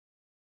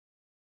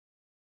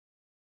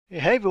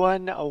Hey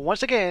everyone,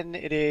 once again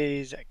it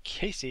is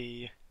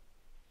Casey,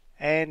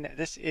 and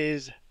this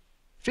is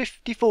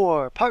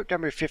 54, part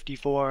number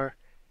 54,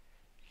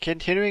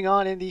 continuing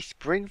on in the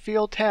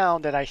Springfield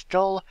town that I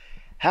still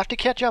have to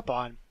catch up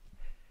on.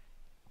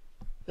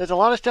 There's a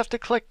lot of stuff to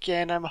click,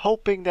 and I'm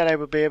hoping that I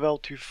will be able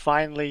to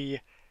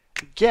finally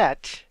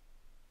get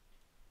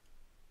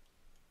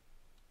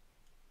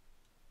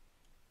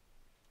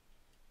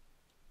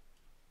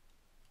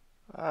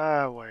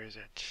where is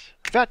it?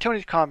 Fat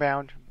Tony's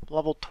compound,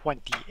 level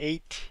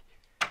 28.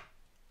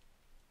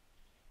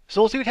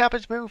 So we'll see what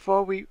happens moving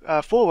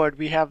forward.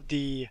 We have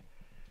the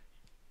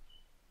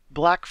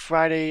Black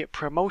Friday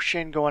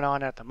promotion going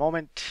on at the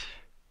moment.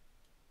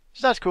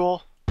 So that's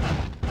cool.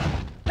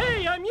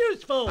 Hey, I'm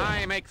useful!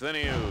 I make the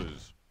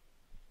news.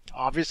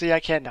 Obviously, I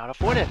cannot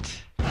afford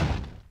it.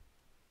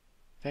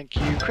 Thank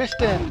you, I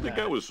Kristen. don't think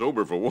I was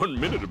sober for 1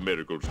 minute of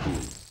medical school.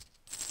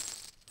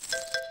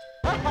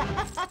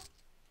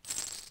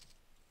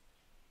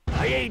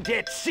 I ain't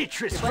had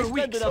citrus for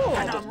weeks,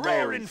 and I'm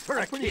raring for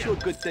a pretty kill.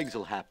 sure good things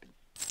will happen.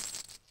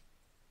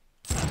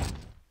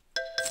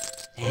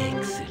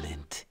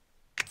 Excellent.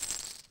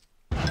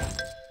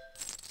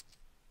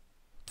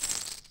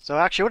 So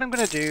actually, what I'm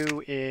going to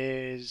do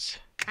is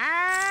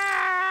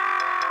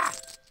I'll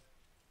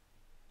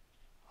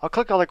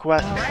click all the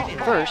quests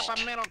first.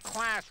 A middle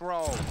class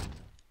role.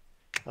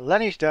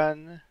 Lenny's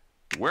done.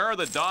 Where are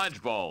the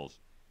dodgeballs?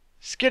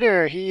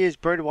 Skidder, he is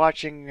bird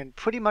watching and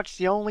pretty much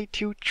the only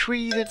two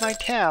trees in my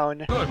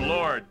town. Good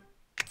lord.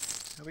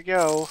 There we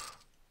go.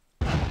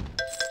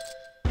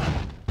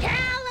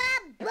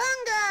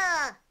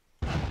 Cowabunga!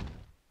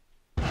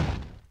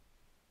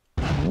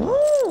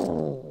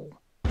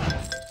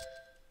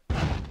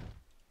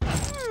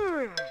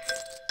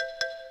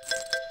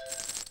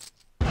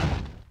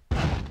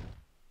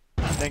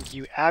 Thank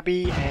you,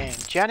 Abby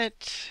and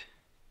Janet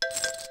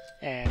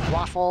and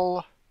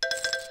Waffle.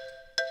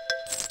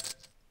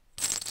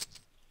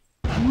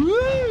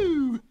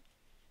 Woo!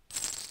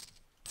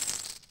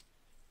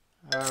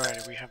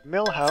 Alright, we have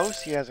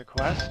Millhouse. He has a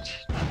quest.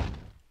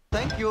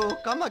 Thank you.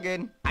 Come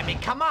again. I mean,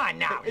 come on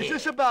now. Is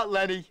this about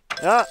Lenny?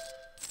 Ah!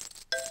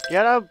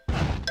 Get him!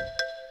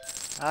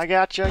 I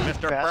got you,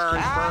 Mr.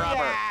 Burns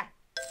forever. yeah.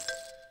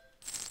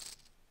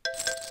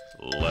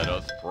 Let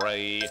us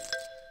pray.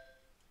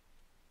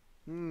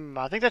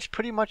 I think that's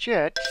pretty much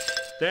it.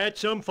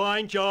 That's some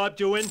fine job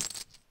doing.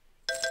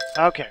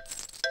 Okay.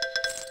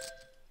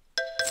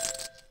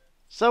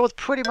 So with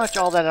pretty much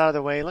all that out of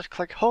the way, let's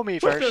click Homey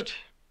first.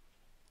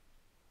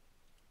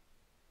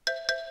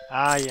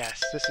 Ah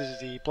yes, this is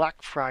the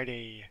Black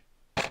Friday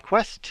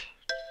quest.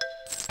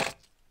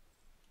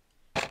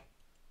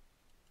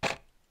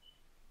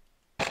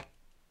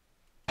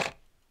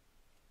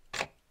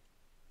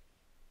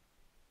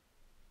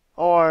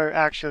 Or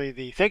actually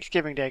the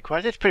Thanksgiving Day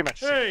quest. It's pretty much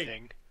the same Hey.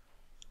 thing.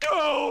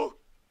 Go!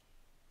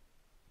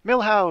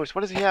 Millhouse,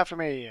 what does he have for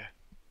me?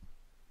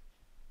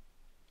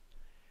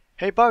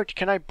 Hey Bart,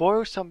 can I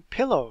borrow some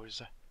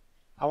pillows?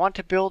 I want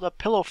to build a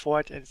pillow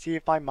fort and see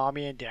if my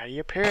mommy and daddy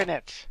appear in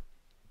it.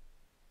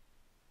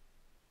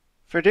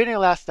 For dinner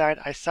last night,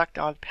 I sucked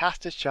on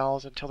pasta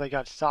shells until they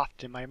got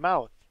soft in my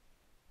mouth.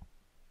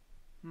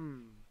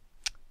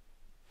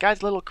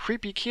 Guy's a little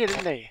creepy kid,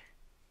 isn't he?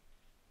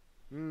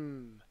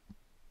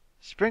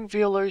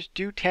 Springfielders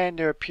do tend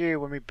to appear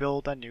when we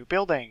build a new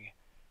building.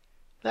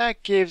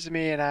 That gives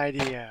me an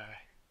idea.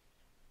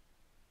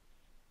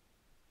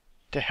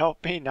 To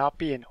help me not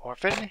be an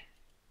orphan?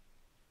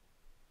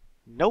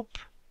 Nope.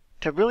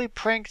 To really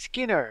prank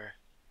Skinner,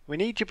 we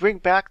need to bring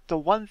back the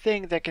one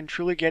thing that can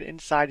truly get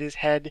inside his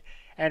head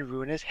and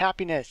ruin his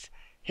happiness,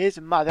 his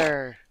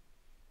mother.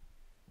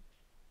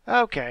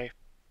 Okay,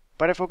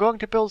 but if we're going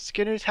to build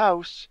Skinner's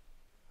house,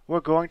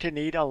 we're going to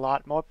need a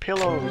lot more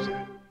pillows.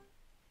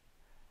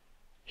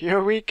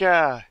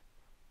 Eureka!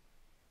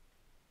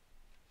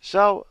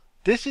 So,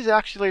 this is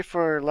actually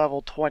for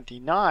level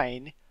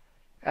 29.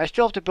 I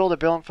still have to build a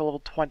building for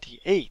level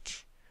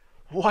 28.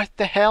 What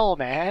the hell,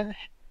 man?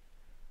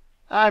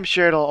 I'm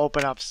sure it'll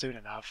open up soon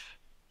enough.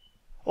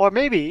 Or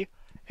maybe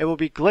it will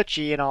be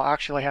glitchy and I'll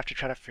actually have to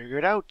try to figure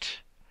it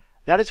out.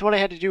 That is what I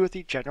had to do with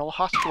the General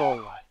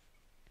Hospital.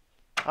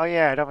 Oh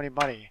yeah, I don't have any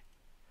money.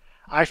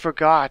 I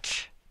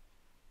forgot.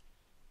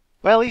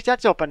 Well, at least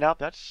that's opened up.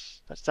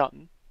 That's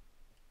something.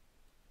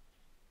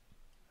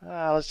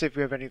 Let's see if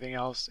we have anything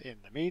else in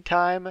the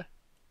meantime.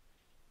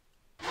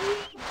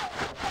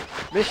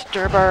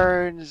 Mr.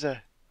 Burns!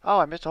 Oh,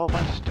 I missed a whole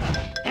bunch of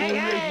stuff.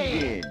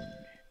 Hey!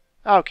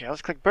 Okay,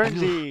 let's click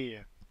Burnsy.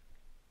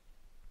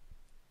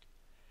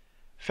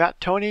 Fat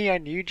Tony, I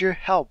need your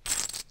help.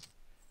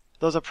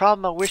 There's a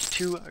problem I wish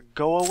to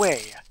go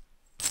away.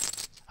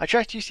 I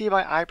trust you see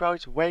my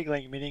eyebrows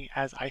waggling, meaning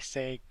as I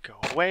say, go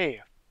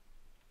away.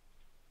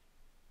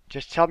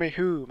 Just tell me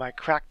who, my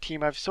crack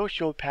team of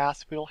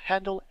sociopaths will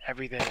handle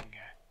everything.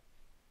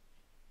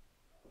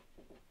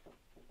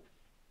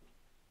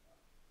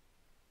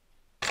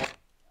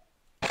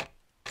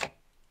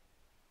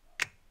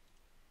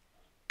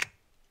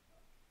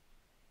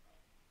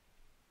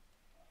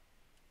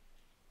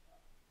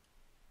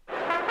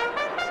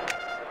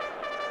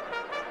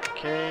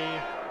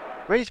 Okay.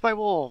 Raised by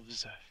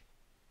wolves.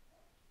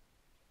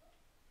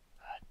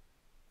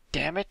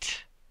 Damn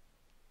it.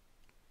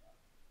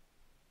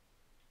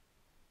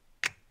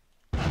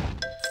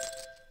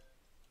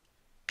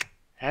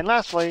 And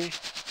lastly,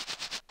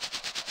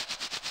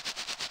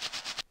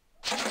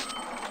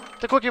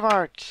 the Quickie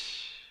Mart.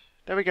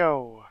 There we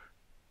go.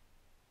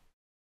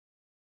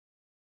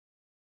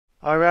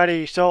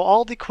 Alrighty, so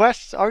all the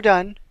quests are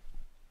done.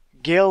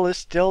 Gil is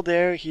still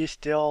there. He's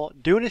still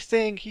doing his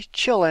thing. He's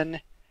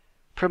chilling,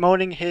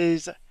 promoting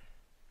his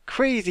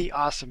crazy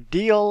awesome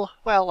deal.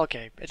 Well,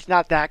 okay, it's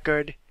not that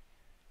good,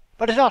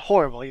 but it's not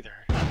horrible either.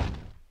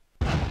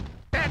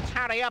 That's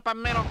how the upper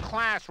middle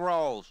class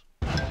rolls.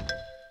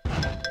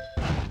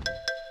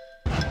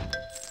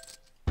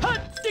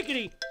 Hot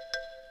diggity!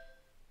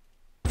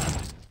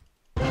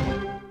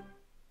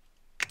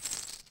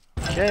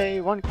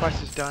 Okay, one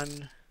quest is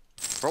done.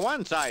 For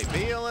once, I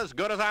feel as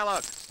good as I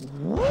look.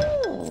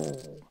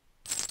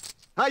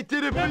 I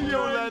did it for you,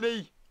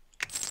 Lenny.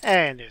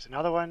 And there's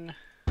another one.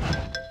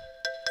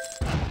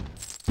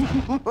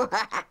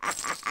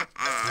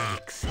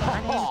 Thanks.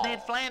 My name's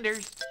Ned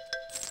Flanders.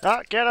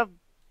 Ah, get him!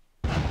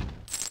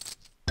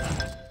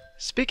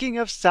 Speaking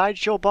of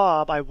Sideshow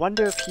Bob, I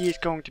wonder if he is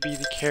going to be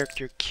the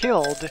character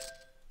killed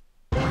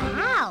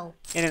Wow.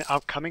 in an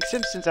upcoming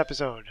Simpsons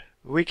episode.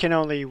 We can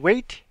only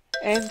wait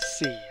and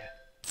see.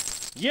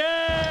 Yay!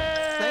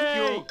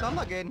 Thank you. Come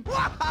again.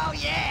 Wow,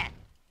 yeah!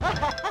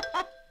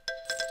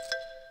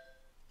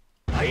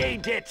 I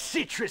ain't had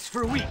citrus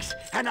for weeks,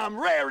 and I'm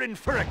raring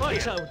for a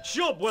That's kill. a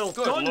job well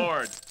Good done.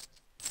 lord.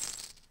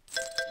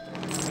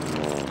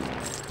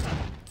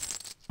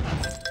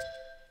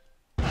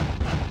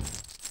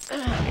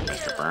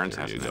 Mr. Burns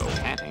has an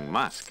enchanting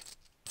musk.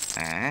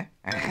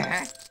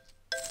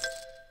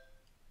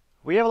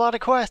 We have a lot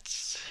of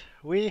quests.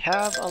 We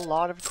have a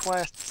lot of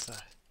quests.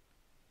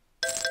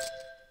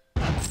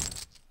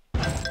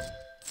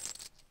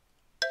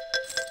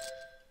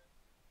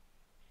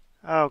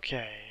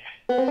 Okay.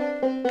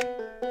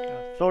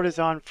 Throw this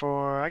on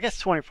for, I guess,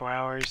 24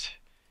 hours.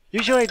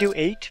 Usually I do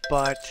 8,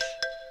 but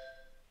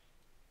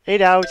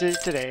 8 hours is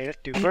today. Let's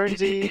do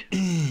Burnsy.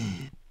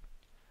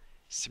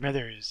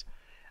 Smithers.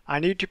 I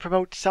need to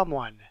promote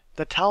someone.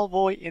 The towel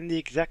boy in the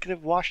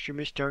executive washroom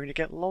is starting to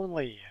get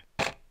lonely.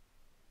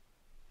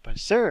 But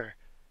sir,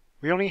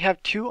 we only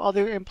have 2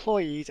 other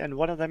employees and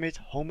one of them is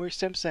Homer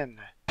Simpson.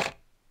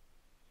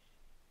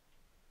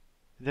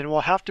 Then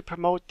we'll have to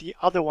promote the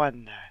other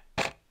one.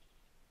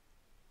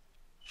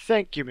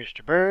 Thank you,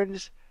 Mr.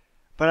 Burns,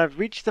 but I've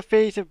reached the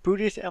phase of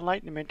Buddhist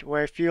enlightenment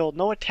where I feel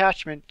no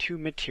attachment to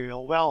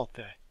material wealth.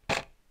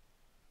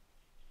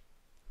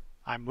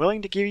 I'm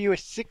willing to give you a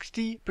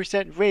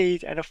 60%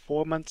 raise and a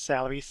 4-month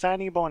salary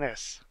signing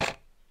bonus.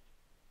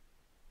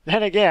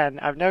 Then again,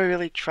 I've never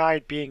really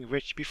tried being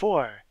rich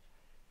before.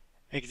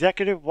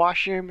 Executive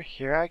washroom,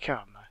 here I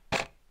come.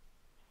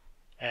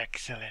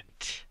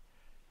 Excellent.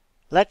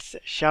 Let's,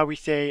 shall we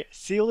say,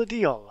 seal the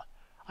deal.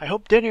 I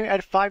hope dinner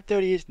at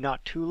 5:30 is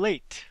not too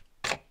late.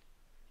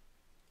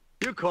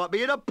 You caught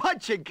me in a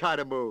punching kind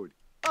of mood.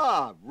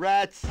 Ah,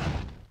 rats.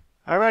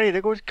 Alrighty,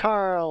 there goes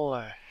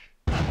Carl.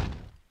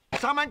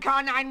 Someone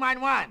call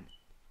 911.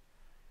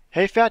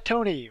 Hey Fat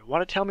Tony,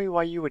 want to tell me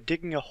why you were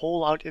digging a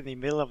hole out in the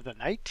middle of the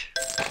night?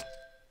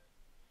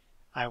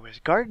 I was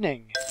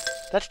gardening.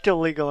 That's still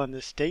legal in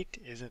this state,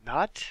 is it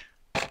not?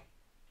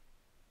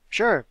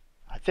 Sure,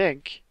 I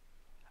think.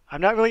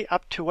 I'm not really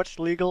up to what's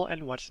legal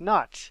and what's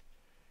not.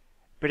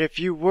 But if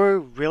you were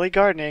really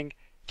gardening,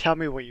 tell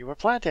me what you were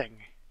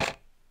planting.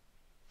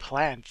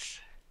 Plants.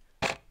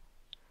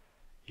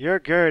 You're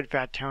good,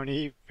 Fat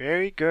Tony.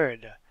 Very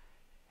good.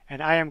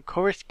 And I am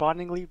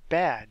correspondingly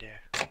bad.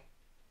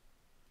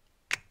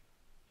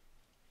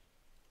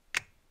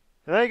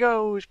 There he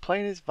goes,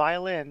 playing his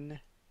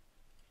violin.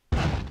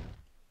 I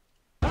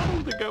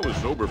don't think I was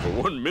sober for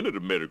 1 minute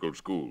of medical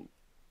school.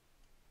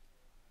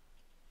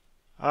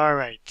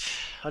 Alright,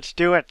 let's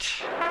do it.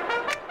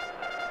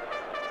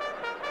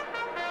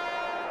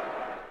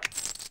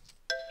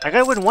 I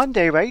gotta win one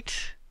day, right?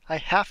 I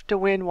have to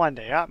win one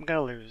day. I'm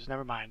gonna lose,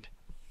 never mind.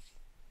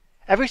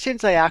 Ever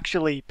since I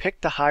actually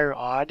picked the higher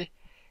odd,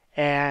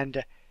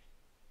 and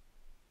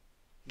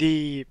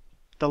the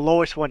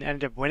lowest one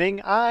ended up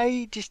winning,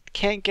 I just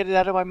can't get it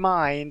out of my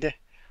mind.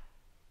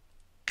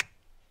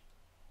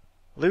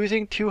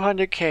 Losing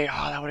 200k,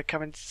 oh, that would have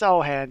come in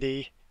so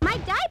handy. My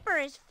diaper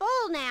is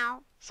full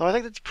now. So I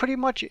think that's pretty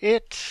much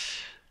it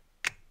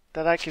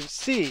that I can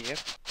see.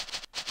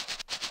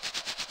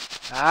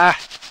 Ah!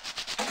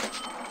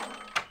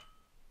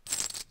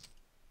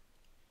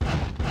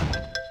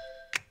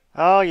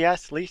 Oh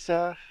yes,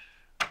 Lisa.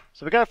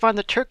 So we gotta find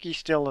the turkey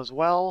still as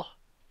well.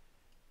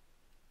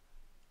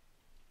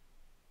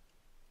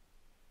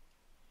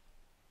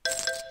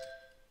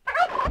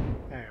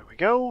 There we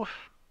go.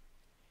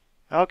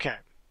 Okay.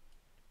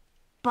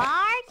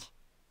 Bart?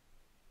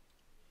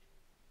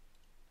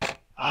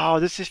 Oh,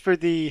 this is for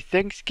the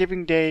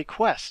Thanksgiving Day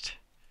quest.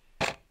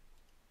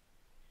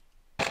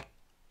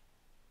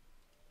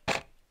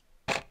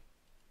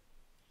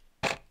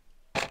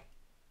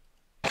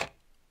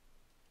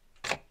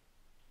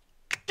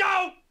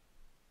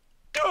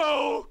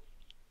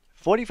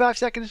 45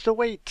 seconds to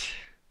wait.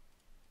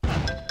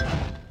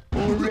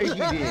 Alrighty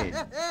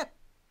then.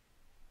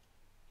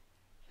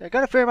 I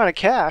got a fair amount of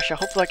cash. I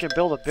hope I can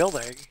build a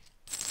building.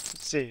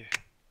 Let's see.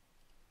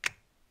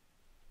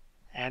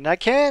 And I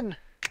can!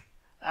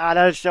 Ah,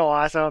 that is so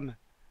awesome.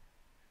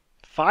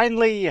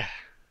 Finally!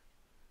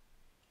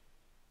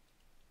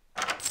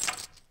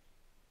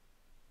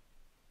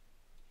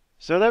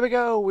 So there we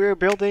go. We're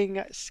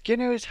building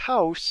Skinner's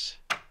house.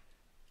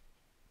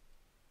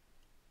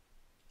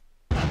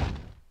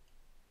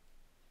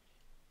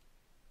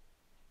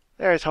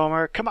 There's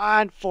Homer. Come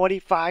on,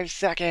 45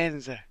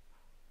 seconds.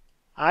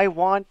 I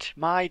want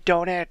my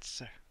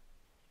donuts.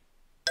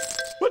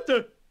 What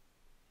the?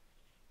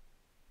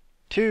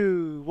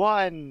 2,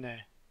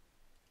 1.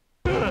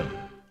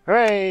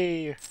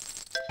 Hooray!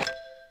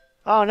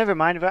 Oh, never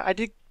mind. I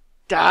did.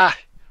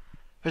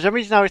 For some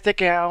reason, I was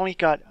thinking I only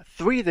got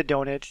 3 of the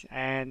donuts,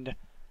 and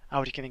I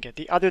was gonna get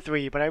the other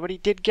 3, but I already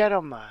did get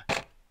them.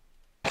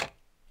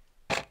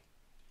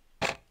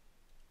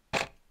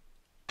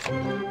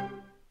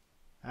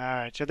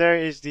 Alright, so there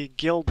is the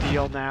guild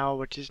deal now,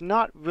 which is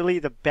not really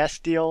the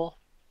best deal.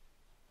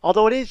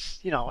 Although it is,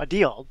 you know, a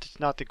deal. It's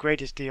not the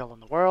greatest deal in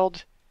the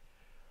world.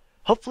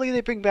 Hopefully they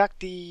bring back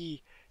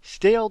the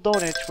stale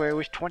donuts where it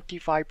was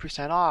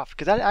 25% off,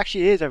 because that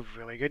actually is a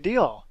really good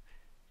deal.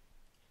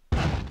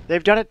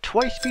 They've done it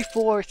twice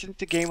before since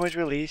the game was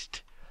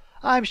released.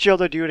 I'm sure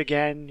they'll do it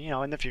again, you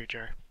know, in the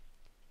future.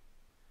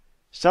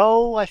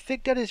 So, I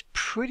think that is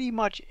pretty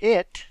much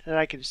it that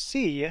I can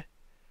see.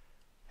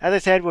 As I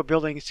said, we're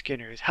building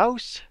Skinner's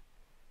house.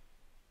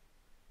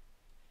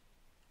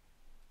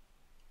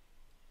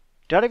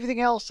 Done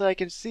everything else that I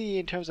can see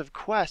in terms of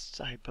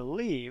quests, I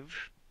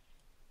believe.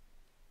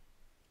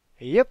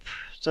 Yep,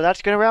 so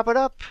that's going to wrap it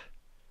up.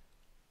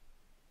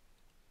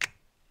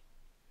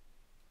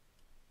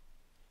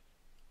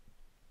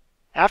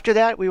 After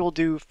that, we will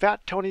do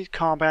Fat Tony's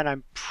compound.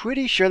 I'm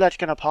pretty sure that's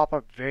going to pop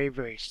up very,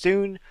 very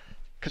soon,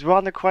 because we're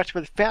on the quest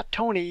with Fat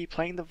Tony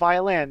playing the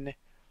violin.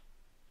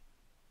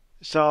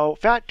 So,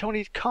 Fat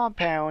Tony's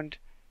compound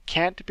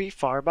can't be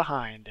far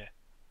behind.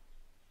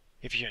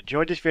 If you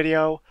enjoyed this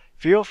video,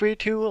 feel free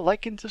to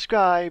like and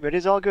subscribe. It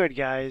is all good,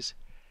 guys.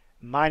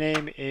 My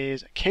name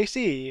is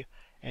KC,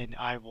 and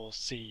I will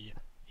see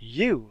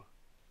you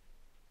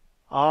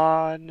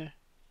on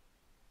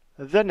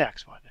the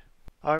next one.